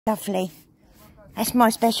Lovely. That's my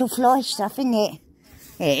special fly stuff, isn't it?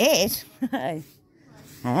 It is.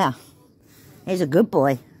 Yeah. He's a good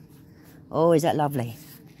boy. Oh, is that lovely?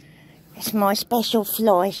 It's my special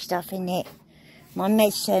fly stuff, isn't it? My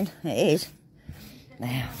medicine. It is.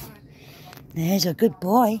 There. There's a good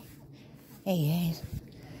boy. He is.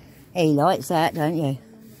 He likes that, don't you?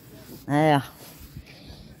 There.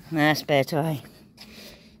 That's better, eh?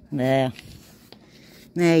 There.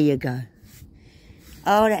 There you go.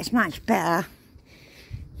 Oh, that's much better.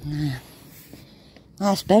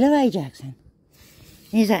 That's better, eh, Jackson?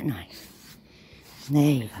 Is that nice? There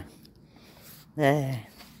you go. There.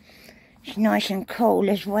 It's nice and cool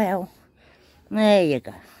as well. There you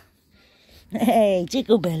go. Hey,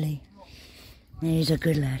 Tickle Belly. He's a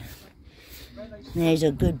good lad. He's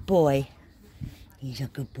a good boy. He's a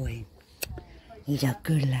good boy. He's a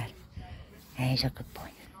good lad. He's a good boy.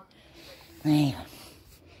 There you go.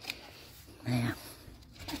 There.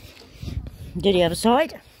 Do the other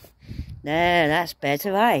side. There, that's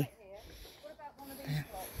better, eh?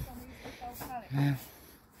 There.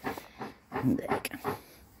 There you go.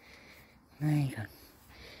 There you go.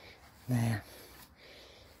 There.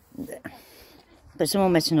 There. Put some more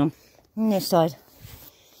medicine on this side.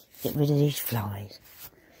 Get rid of these flies.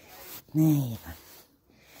 There you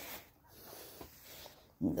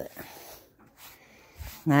go. There.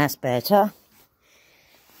 That's better.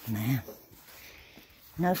 Now.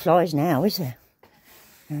 No flies now, is there?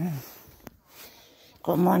 Oh.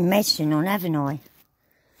 Got my medicine on, haven't I?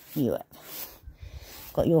 You have.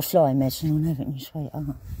 Got your fly medicine on, haven't you,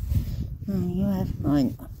 sweetheart? Oh, you have. I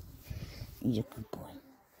know. He's a good boy.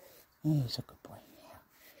 He's a good boy.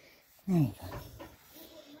 There you go.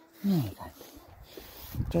 There you go.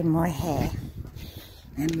 Did my hair.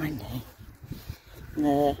 And Monday.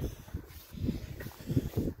 There.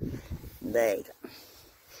 There you go.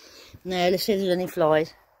 Now, let's see if there's any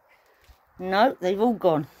flies. No, they've all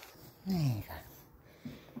gone. There you go.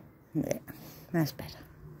 There. That's better.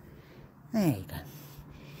 There you go.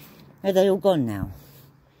 Are they all gone now?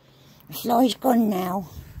 The flies gone now.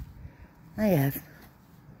 They have.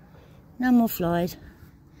 No more flies.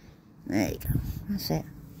 There you go. That's it.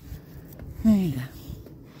 There you go.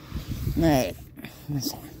 There you go.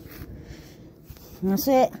 That's it. That's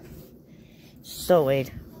it.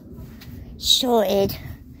 Sorted. Sorted.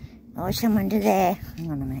 Oh, some under there.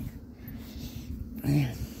 Hang on a minute.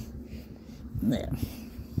 There. There.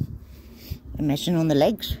 I'm messing on the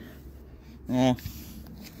legs. There.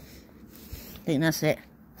 I think that's it.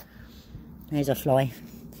 There's a fly.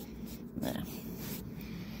 There.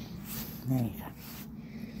 There you go.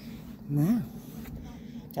 Now,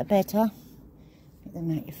 is that better? Get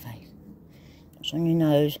them out your face. That's on your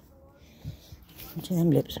nose. Into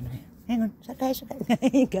them lips a minute. Hang on, it's okay, it's okay.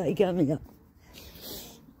 There you go, you're coming up.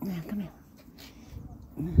 Now, come here.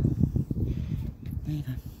 There you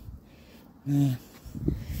go. There.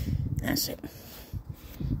 That's it.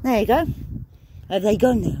 There you go. Have they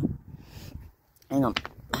gone now? Hang on.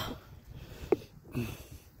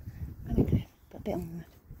 Okay, put a bit on that.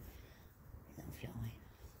 That'll fly.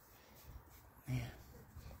 There.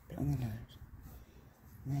 Bit on the nose.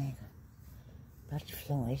 There you go. Bunch of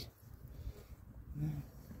flies.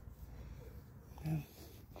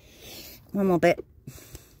 One more bit.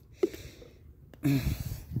 A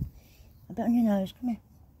bit on your nose. Come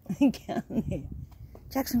here. Get on here.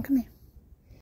 Jackson, come here.